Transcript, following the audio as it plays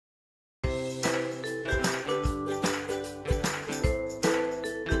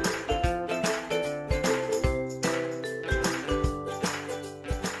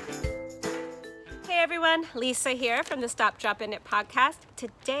Lisa here from the Stop Drop and Knit podcast.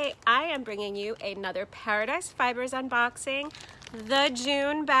 Today I am bringing you another Paradise Fibers unboxing. The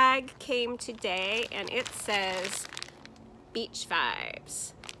June bag came today and it says Beach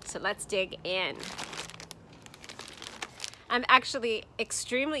Vibes. So let's dig in. I'm actually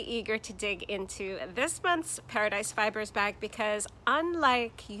extremely eager to dig into this month's Paradise Fibers bag because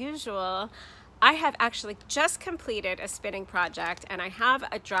unlike usual, I have actually just completed a spinning project and I have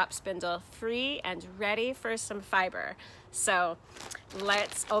a drop spindle free and ready for some fiber. So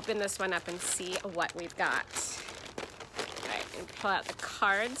let's open this one up and see what we've got. All right, and pull out the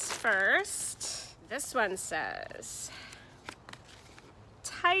cards first. This one says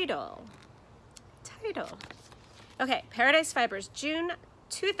title. Okay, Paradise Fibers June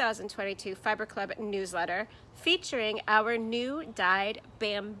 2022 Fiber Club newsletter featuring our new dyed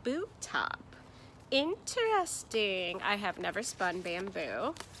bamboo top. Interesting. I have never spun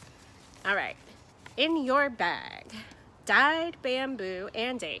bamboo. All right, in your bag, dyed bamboo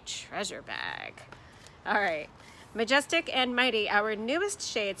and a treasure bag. All right, Majestic and Mighty, our newest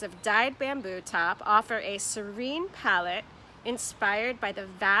shades of dyed bamboo top offer a serene palette inspired by the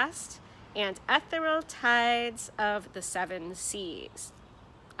vast and ethereal tides of the seven seas.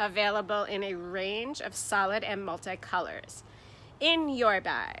 Available in a range of solid and multicolors. In your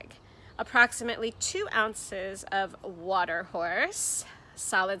bag, approximately 2 ounces of Water Horse,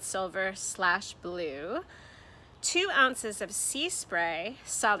 solid silver / blue, 2 ounces of Sea Spray,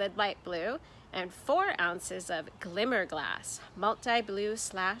 solid light blue, and 4 ounces of Glimmer Glass, multi blue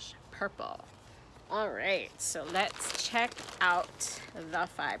 / purple. All right, so let's check out the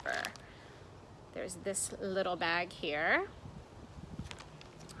fiber. There's this little bag here.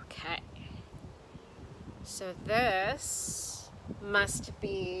 Okay, so this must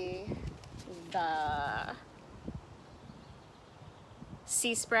be the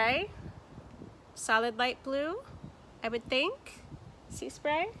Sea Spray, solid light blue, I would think. Sea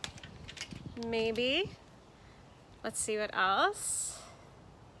Spray, maybe. Let's see what else.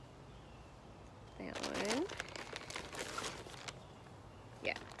 That one.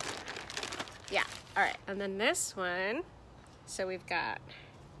 Yeah, all right, and then this one. So we've got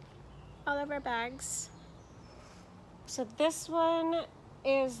all of our bags. So this one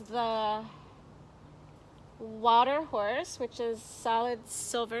is the Water Horse, which is solid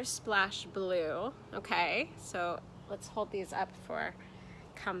silver / blue. Okay, so let's hold these up for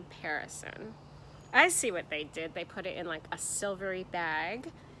comparison. I see what they did. They put it in like a silvery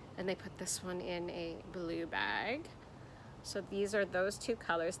bag, and they put this one in a blue bag. So these are those two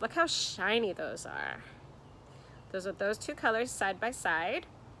colors. Look how shiny those are. Those are those two colors side by side.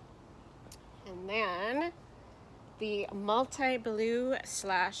 And then the multi-blue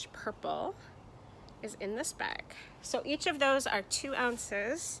 / purple is in this bag. So each of those are 2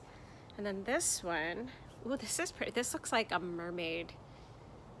 ounces. And then this one, ooh, this is pretty. This looks like a mermaid.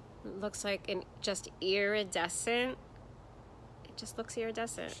 It looks like just iridescent. It just looks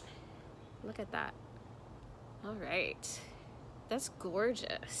iridescent. Look at that. All right. That's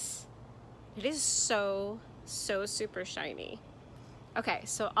gorgeous. It is so super shiny. Okay,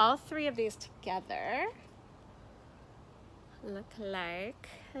 so all 3 of these together look like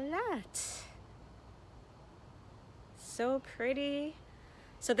that. So pretty.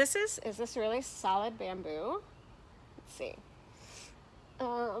 So this is this really solid bamboo? Let's see.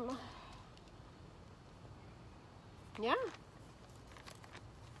 Yeah.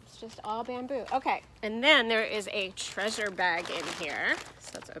 It's just all bamboo. Okay, and then there is a treasure bag in here.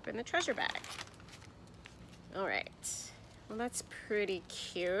 So let's open the treasure bag. All right. Well, that's pretty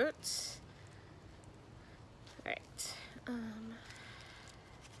cute. All right.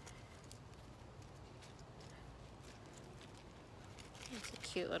 It's a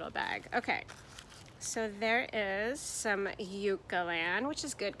cute little bag. Okay. So there is some Eucalan, which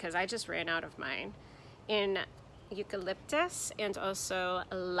is good because I just ran out of mine, in eucalyptus and also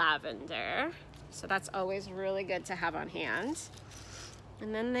lavender. So that's always really good to have on hand.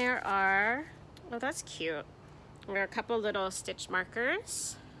 And then there are, oh, that's cute. There are a couple little stitch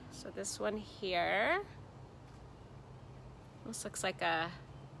markers. So this one here, this looks like a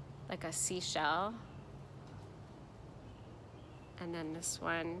seashell. And then this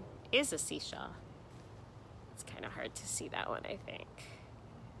one is a seashell. It's kind of hard to see that one, I think.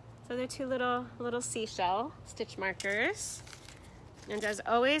 So they're 2 little seashell stitch markers. And as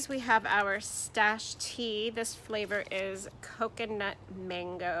always, we have our stash tea. This flavor is coconut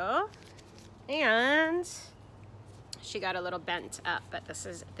mango. And she got a little bent up, but this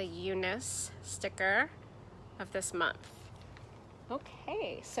is the Eunice sticker of this month.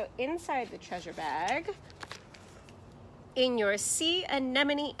 Okay, so inside the treasure bag, In your sea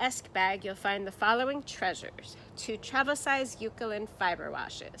anemone-esque bag, you'll find the following treasures: 2 travel-size Eucalyptus fiber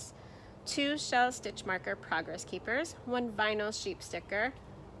washes, 2 shell stitch marker progress keepers, 1 vinyl sheep sticker,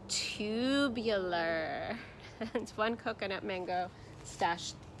 tubular, and 1 coconut mango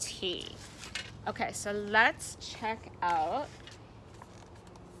stash tea. Okay, so let's check out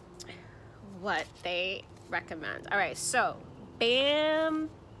what they recommend. All right, so Bambootiful.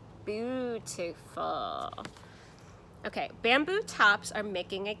 Okay, bamboo tops are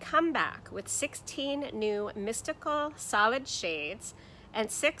making a comeback with 16 new mystical solid shades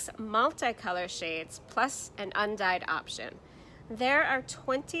and 6 multicolor shades plus an undyed option. There are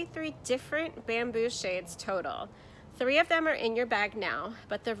 23 different bamboo shades total. 3 of them are in your bag now,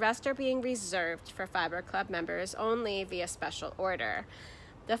 but the rest are being reserved for Fiber Club members only via special order.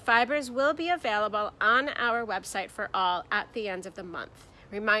 The fibers will be available on our website for all at the end of the month.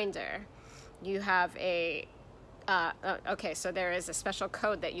 Reminder, you have a okay, so there is a special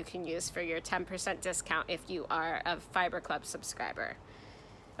code that you can use for your 10% discount if you are a Fiber Club subscriber.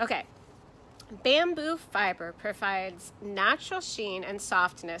 Okay, bamboo fiber provides natural sheen and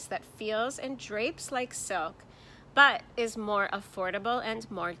softness that feels and drapes like silk, but is more affordable and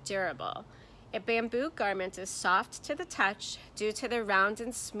more durable. A bamboo garment is soft to the touch due to the round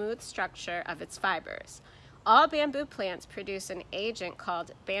and smooth structure of its fibers. All bamboo plants produce an agent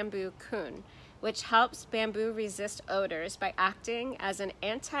called bamboo kun, which helps bamboo resist odors by acting as an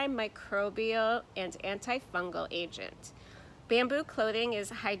antimicrobial and antifungal agent. Bamboo clothing is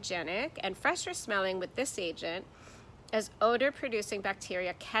hygienic and fresher smelling with this agent, as odor-producing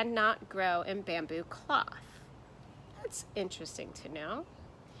bacteria cannot grow in bamboo cloth. That's interesting to know.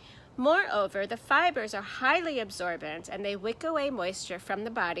 Moreover, the fibers are highly absorbent and they wick away moisture from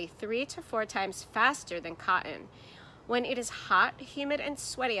the body 3 to 4 times faster than cotton. When it is hot, humid, and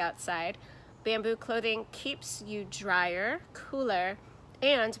sweaty outside, bamboo clothing keeps you drier, cooler,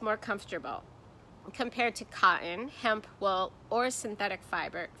 and more comfortable. Compared to cotton, hemp, wool, or synthetic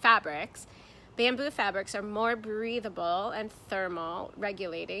fabrics, bamboo fabrics are more breathable and thermal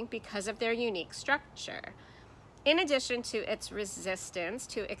regulating because of their unique structure. In addition to its resistance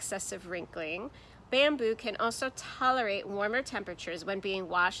to excessive wrinkling, bamboo can also tolerate warmer temperatures when being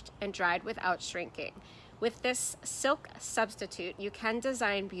washed and dried without shrinking. With this silk substitute, you can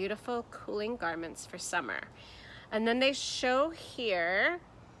design beautiful cooling garments for summer. And then they show here,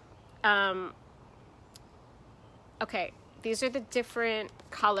 okay, these are the different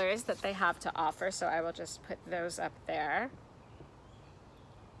colors that they have to offer, so I will just put those up there.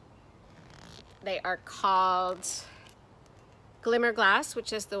 They are called Glimmer Glass,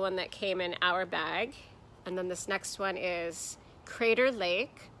 which is the one that came in our bag. And then this next one is Crater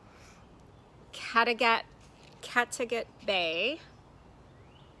Lake, Kattegat Bay,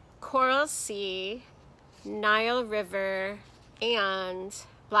 Coral Sea, Nile River, and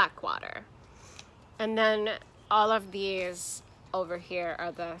Blackwater. And then all of these over here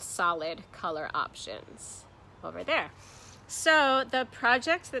are the solid color options over there. So the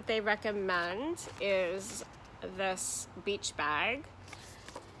project that they recommend is this beach bag,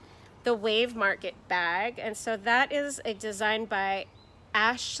 the Wave Market bag. And so that is a design by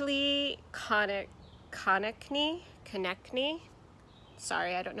Ashley Konechny.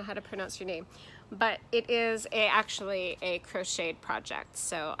 Sorry, I don't know how to pronounce your name, but it is actually a crocheted project.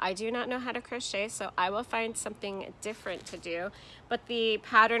 So I do not know how to crochet, so I will find something different to do. But the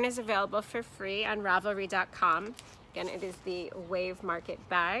pattern is available for free on Ravelry.com. Again, it is the Wave Market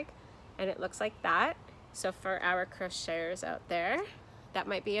bag, and it looks like that. So for our crocheters out there, that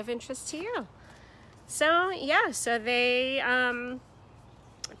might be of interest to you. So yeah, so they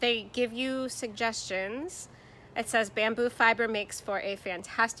give you suggestions. It says bamboo fiber makes for a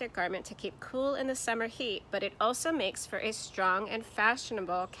fantastic garment to keep cool in the summer heat, but it also makes for a strong and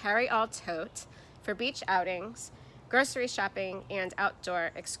fashionable carry-all tote for beach outings, grocery shopping, and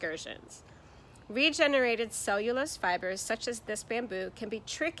outdoor excursions. Regenerated cellulose fibers such as this bamboo can be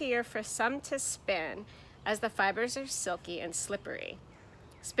trickier for some to spin, as the fibers are silky and slippery.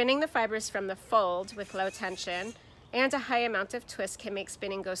 Spinning the fibers from the fold with low tension and a high amount of twist can make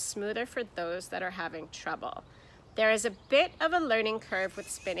spinning go smoother for those that are having trouble. There is a bit of a learning curve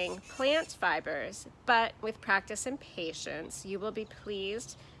with spinning plant fibers, but with practice and patience, you will be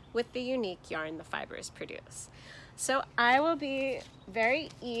pleased with the unique yarn the fibers produce. So I will be very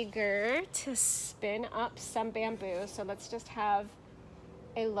eager to spin up some bamboo. So let's just have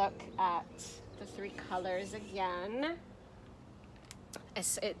a look at the 3 colors again.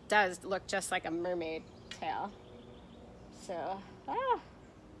 It does look just like a mermaid tail. So,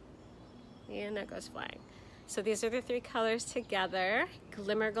 and that goes flying. So these are the three colors together,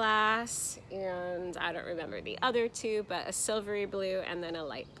 Glimmer Glass, and I don't remember the other two, but a silvery blue and then a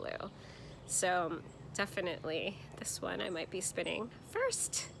light blue. So definitely this one I might be spinning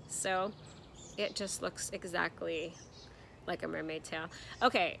first. So it just looks exactly like a mermaid tail.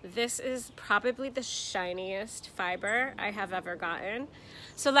 Okay, this is probably the shiniest fiber I have ever gotten.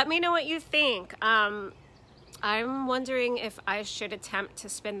 So let me know what you think. I'm wondering if I should attempt to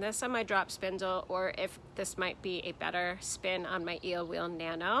spin this on my drop spindle or if this might be a better spin on my Eel Wheel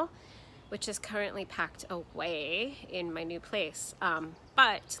Nano, which is currently packed away in my new place.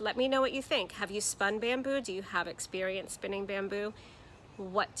 But let me know what you think. Have you spun bamboo? Do you have experience spinning bamboo?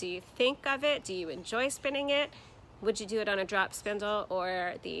 What do you think of it? Do you enjoy spinning it? Would you do it on a drop spindle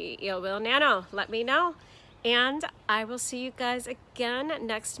or the Eel Wheel Nano? Let me know. And I will see you guys again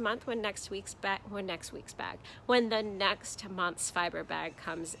next month when the next month's fiber bag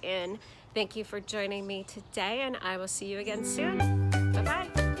comes in. Thank you for joining me today, and I will see you again soon.